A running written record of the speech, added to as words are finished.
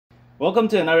Welcome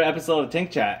to another episode of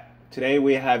TinkChat. Today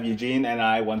we have Eugene and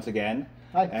I once again.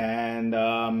 Hi.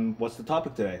 And what's the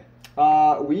topic today?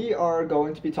 We are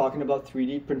going to be talking about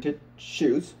 3D printed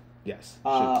shoes. Yes.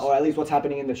 Or at least what's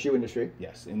happening in the shoe industry.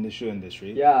 Yes, in the shoe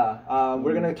industry. Yeah.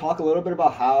 We're going to talk a little bit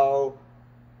about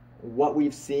what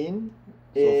we've seen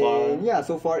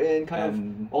so far in kind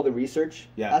of all the research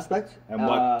aspects. And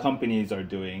what companies are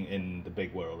doing in the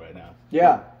big world right now.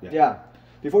 Yeah.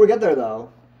 Before we get there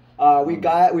though,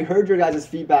 we heard your guys'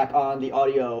 feedback on the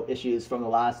audio issues from the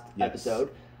last episode.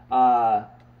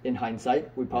 In hindsight,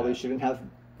 we probably shouldn't have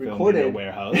recorded in a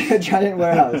warehouse. Giant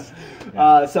warehouse.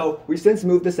 So we've since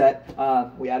moved the set.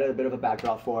 We added a bit of a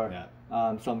backdrop for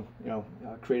some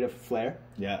creative flair.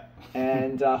 Yeah.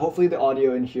 And hopefully the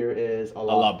audio in here is a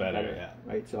lot better.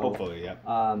 Yeah. Right. So hopefully,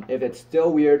 if it's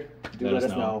still weird, let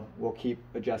us know. We'll keep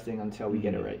adjusting until we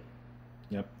get it right.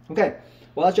 Yep. Okay.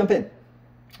 Well, let's jump in.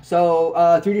 So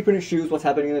 3D printed shoes, what's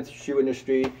happening in the shoe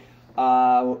industry.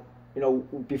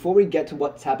 Before we get to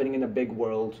what's happening in the big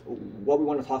world, what we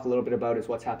want to talk a little bit about is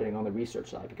what's happening on the research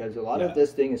side, because a lot of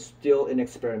this thing is still in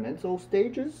experimental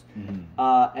stages.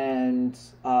 And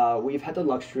we've had the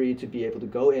luxury to be able to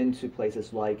go into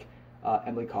places like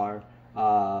Emily Carr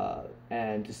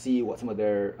and to see what some of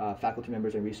their faculty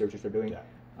members and researchers are doing.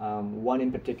 One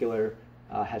in particular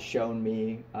has shown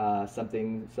me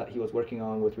something that he was working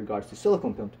on with regards to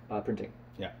silicone printing.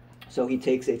 So he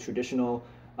takes a traditional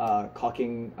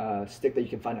caulking stick that you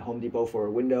can find at Home Depot for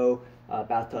a window,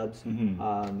 bathtubs,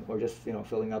 or just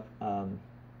filling up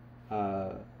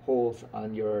holes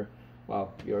on your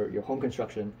home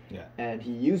construction. And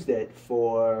he used it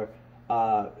for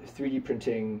 3D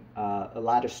printing a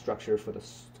lattice structure for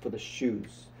the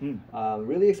shoes.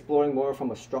 Really exploring more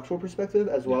from a structural perspective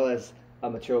as well as a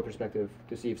material perspective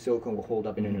to see if silicone will hold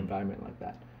up in an environment like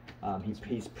that.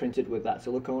 He's printed with that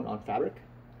silicone on fabric.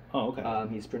 Oh,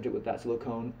 okay. He's printed with that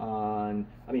silicone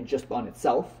just on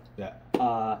itself.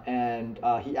 And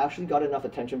he actually got enough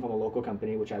attention from a local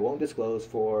company, which I won't disclose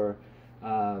for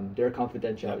their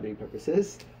confidentiality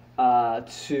purposes,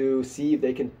 to see if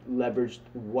they can leverage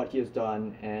what he has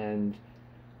done and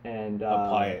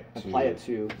apply it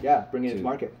to bring it to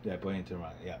market. Bring it to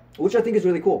market. Which I think is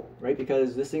really cool, right?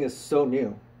 Because this thing is so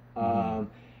new.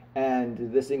 And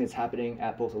this thing is happening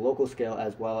at both a local scale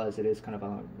as well as it is kind of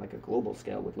on like a global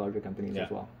scale with larger companies as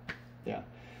well.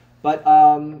 But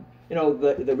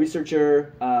the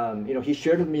researcher, he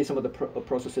shared with me some of the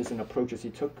processes and approaches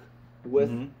he took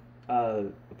with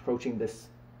approaching this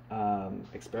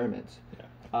experiment.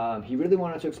 He really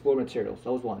wanted to explore materials.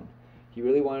 That was one. He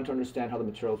really wanted to understand how the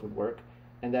materials would work,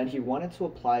 and then he wanted to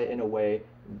apply it in a way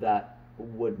that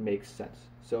would make sense.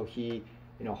 So he,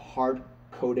 hard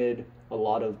coded a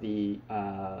lot of the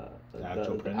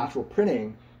actual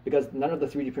printing, because none of the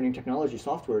 3D printing technology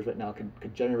softwares right now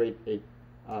could generate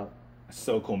a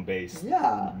silicone-based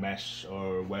mesh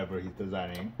or whatever he's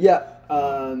designing.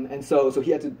 And so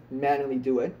he had to manually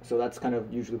do it. So that's kind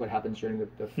of usually what happens during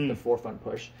the forefront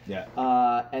push.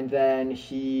 And then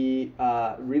he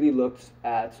really looked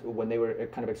at when they were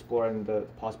kind of exploring the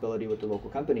possibility with the local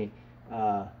company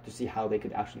to see how they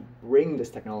could actually bring this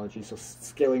technology, so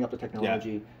scaling up the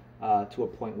technology to a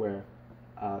point where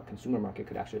consumer market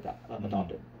could actually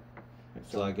adopt it.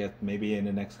 So I guess maybe in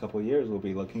the next couple of years we'll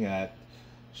be looking at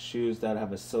shoes that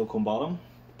have a silicone bottom?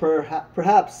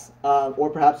 Perhaps, or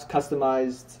perhaps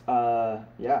customized,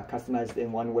 customized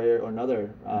in one way or another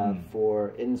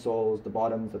for insoles, the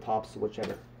bottoms, the tops,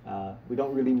 whichever. We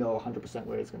don't really know 100%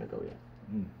 where it's going to go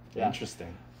yet.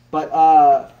 Interesting. But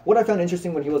what I found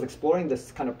interesting when he was exploring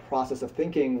this kind of process of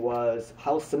thinking was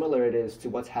how similar it is to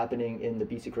what's happening in the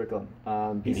BC curriculum.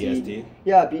 BDSD?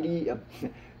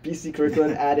 BC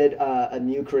curriculum added a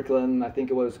new curriculum, I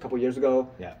think it was a couple years ago,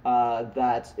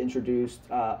 that introduced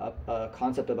a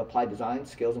concept of applied design,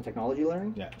 skills, and technology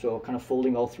learning. So kind of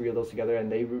folding all three of those together, and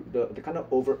the kind of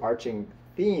overarching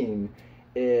theme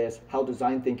is how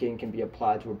design thinking can be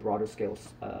applied to a broader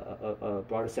scales, a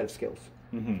broader set of skills.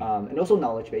 And also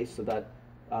knowledge base, so that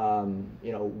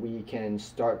we can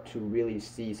start to really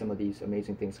see some of these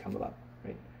amazing things come about,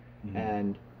 right?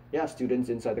 And students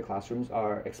inside the classrooms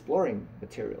are exploring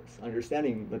materials,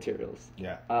 understanding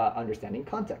understanding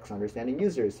context, understanding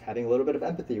users, having a little bit of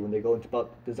empathy when they go into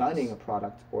about designing a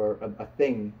product or a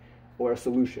thing or a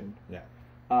solution.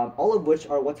 All of which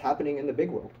are what's happening in the big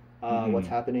world, what's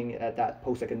happening at that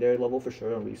post-secondary level for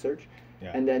sure in research,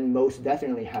 and then most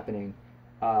definitely happening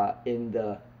in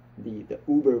the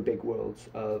uber big worlds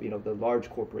of the large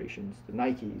corporations, the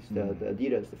Nikes, the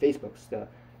Adidas, the Facebooks,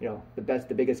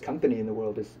 the biggest company in the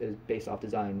world is based off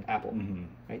design, Apple,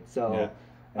 right? So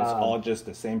it's all just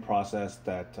the same process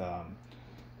that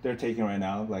they're taking right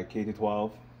now, like K to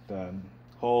 12, the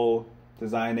whole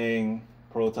designing,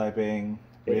 prototyping,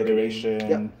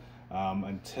 iteration,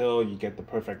 until you get the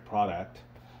perfect product.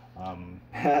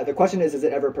 The question is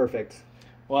it ever perfect?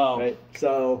 Well, right.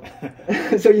 So,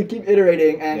 so you keep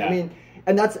iterating, and I mean,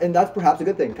 and that's perhaps a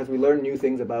good thing because we learn new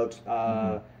things about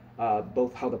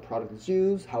both how the product is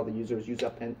used, how the users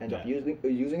end up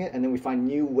using it, and then we find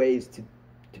new ways to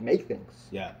make things.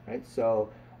 Yeah. Right. So,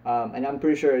 and I'm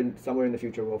pretty sure somewhere in the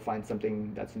future we'll find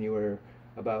something that's newer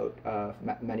about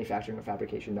manufacturing or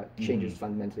fabrication that changes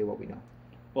fundamentally what we know.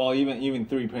 Well, even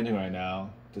 3D printing right now,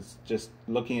 just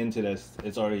looking into this,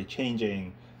 it's already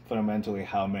changing fundamentally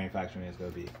how manufacturing is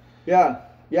going to be.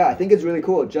 Yeah, I think it's really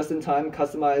cool. Just-in-time,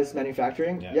 customized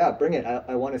manufacturing. Yeah, bring it.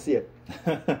 I want to see it.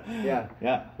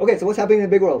 Yeah. Okay, so what's happening in the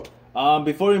big world?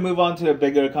 Before we move on to the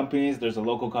bigger companies, there's a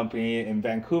local company in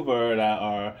Vancouver that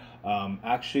are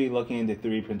actually looking into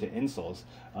 3D printed insoles.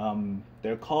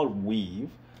 They're called Wiivv.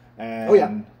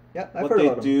 And what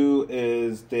they do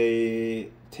is they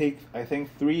take, I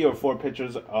think, 3 or 4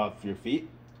 pictures of your feet,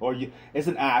 or it's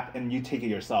an app, and you take it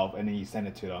yourself, and then you send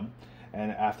it to them.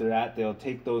 And after that, they'll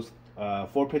take those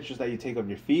 4 pictures that you take of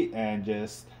your feet and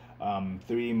just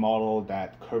 3D model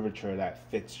that curvature that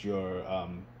fits your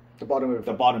the bottom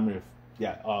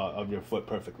of your foot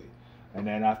perfectly. And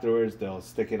then afterwards, they'll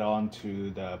stick it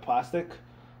onto the plastic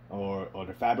or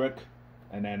the fabric.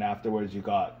 And then afterwards, you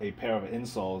got a pair of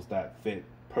insoles that fit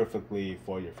perfectly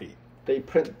for your feet. They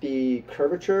print the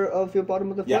curvature of your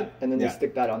bottom of the foot, and then they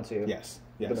stick that onto the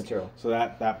material. So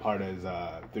that part is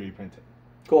 3D printed.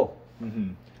 Cool.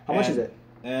 How much is it?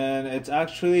 And it's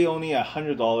actually only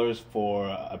 $100 for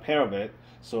a pair of it.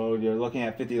 So you're looking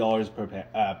at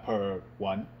 $50 per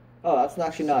one. Oh, that's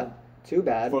actually not too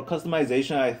bad. For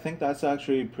customization, I think that's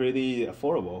actually pretty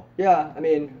affordable. Yeah, I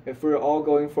mean, if we're all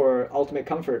going for ultimate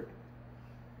comfort,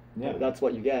 that's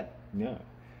what you get.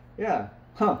 Yeah.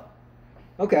 Huh.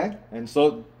 Okay. And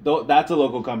so that's a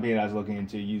local company that's looking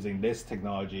into using this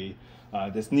technology,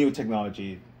 this new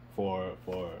technology for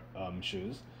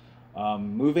shoes.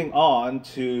 Moving on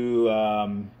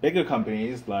to bigger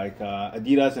companies like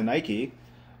Adidas and Nike.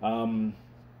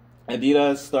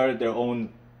 Adidas started their own,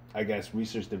 I guess,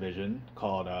 research division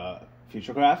called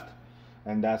Futurecraft.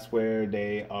 And that's where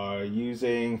they are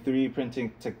using 3D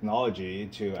printing technology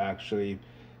to actually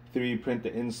 3D print the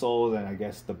insoles and I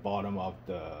guess the bottom of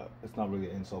it's not really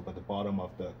insole, but the bottom of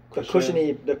the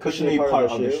cushiony part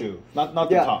of the shoe. Not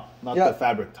the top, not the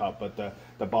fabric top, but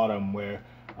the bottom where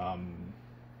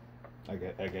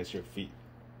I guess your feet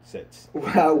sits.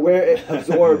 Where it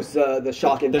absorbs the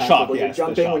shock impact when you're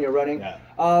jumping, when you're running. Yeah.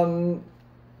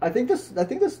 I think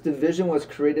this division was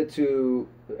created to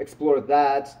explore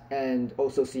that and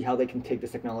also see how they can take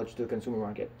this technology to the consumer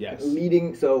market. Yes.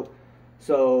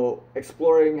 So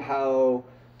exploring how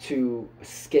to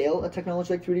scale a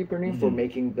technology like 3D printing for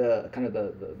making the kind of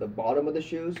the bottom of the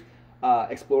shoes,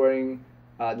 exploring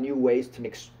new ways to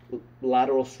make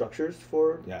lateral structures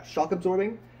for shock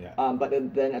absorbing, but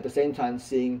then at the same time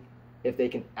seeing if they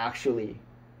can actually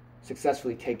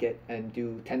successfully take it and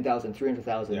do 10,000,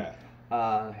 300,000,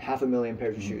 500,000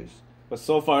 pairs of shoes. But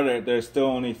so far they're still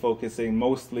only focusing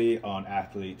mostly on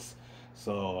athletes.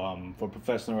 So for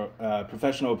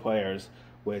professional players,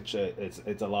 which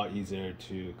it's a lot easier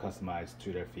to customize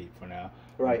to their feet for now.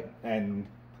 Right. And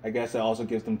I guess it also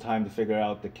gives them time to figure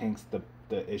out the kinks, the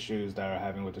issues that are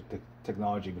having with the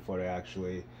technology before they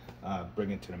actually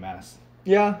bring it to the mass.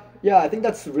 Yeah, I think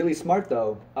that's really smart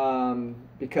though,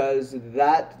 because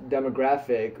that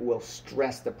demographic will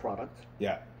stress the product.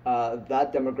 Yeah.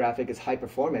 That demographic is high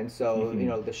performance, so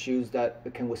the shoes that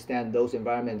can withstand those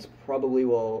environments probably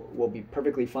will be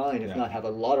perfectly fine, if not have a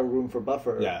lot of room for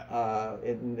buffer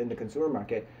in the consumer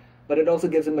market. But it also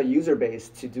gives them a user base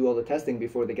to do all the testing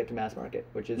before they get to mass market,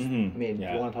 which is, if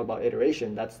you want to talk about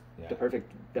iteration, that's the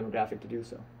perfect demographic to do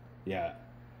so. Yeah.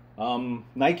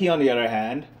 Nike, on the other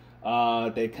hand,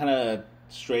 they kind of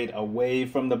strayed away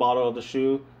from the bottom of the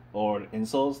shoe or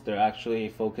insoles. They're actually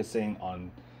focusing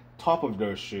on top of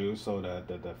their shoe, so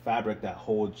the fabric that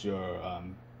holds your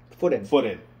foot in.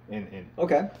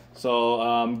 Okay.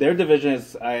 So their division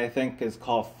is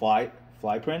called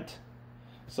Flyprint.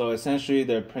 So essentially,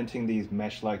 they're printing these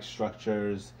mesh-like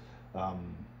structures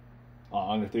on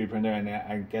the 3D printer, and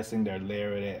I'm guessing they're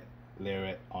layer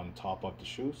it on top of the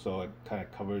shoe, so it kind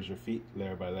of covers your feet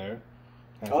layer by layer.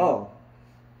 So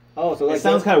like it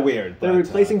sounds kind of weird. They're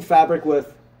replacing fabric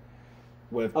with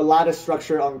a lattice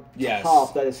structure on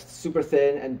top that is super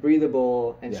thin and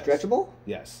breathable and stretchable.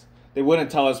 Yes. they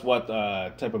wouldn't tell us what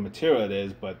type of material it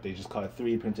is, but they just call it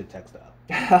 3D printed textile.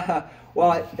 Well,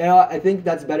 I think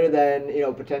that's better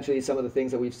than potentially some of the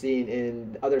things that we've seen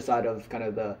in the other side of kind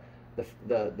of the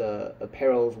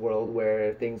apparels world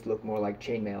where things look more like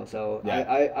chainmail. So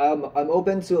I'm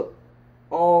open to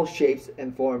all shapes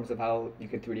and forms of how you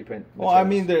can 3D print materials. Well, I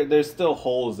mean, there's still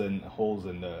holes in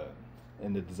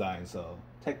the design, so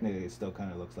technically it still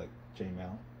kind of looks like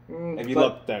chainmail if you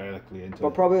look directly into it.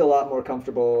 But probably a lot more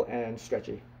comfortable and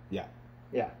stretchy. Yeah.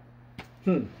 Yeah.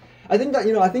 I think that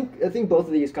I think both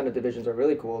of these kind of divisions are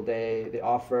really cool. They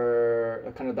offer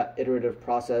a kind of that iterative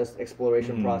process,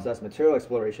 exploration process. Material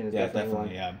exploration is definitely one.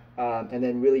 Yeah. And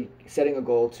then really setting a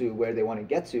goal to where they want to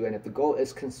get to. And if the goal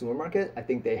is consumer market, I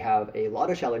think they have a lot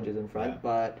of challenges in front.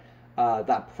 But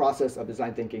that process of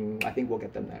design thinking, I think we'll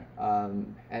get them there.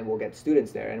 And we'll get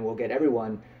students there, and we'll get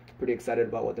everyone pretty excited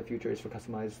about what the future is for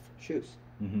customized shoes.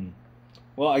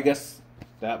 Well, I guess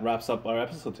that wraps up our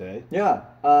episode today. Yeah.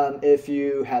 If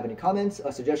you have any comments,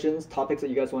 suggestions, topics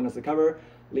that you guys want us to cover,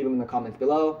 leave them in the comments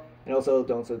below. And also,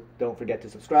 don't forget to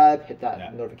subscribe, hit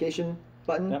that notification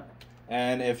button. Yep.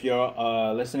 And if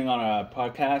you're listening on a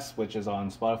podcast, which is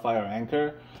on Spotify or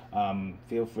Anchor,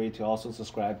 feel free to also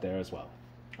subscribe there as well.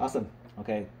 Awesome.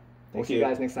 Okay. We'll see you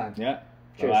guys next time. Yeah.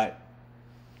 Cheers. Bye.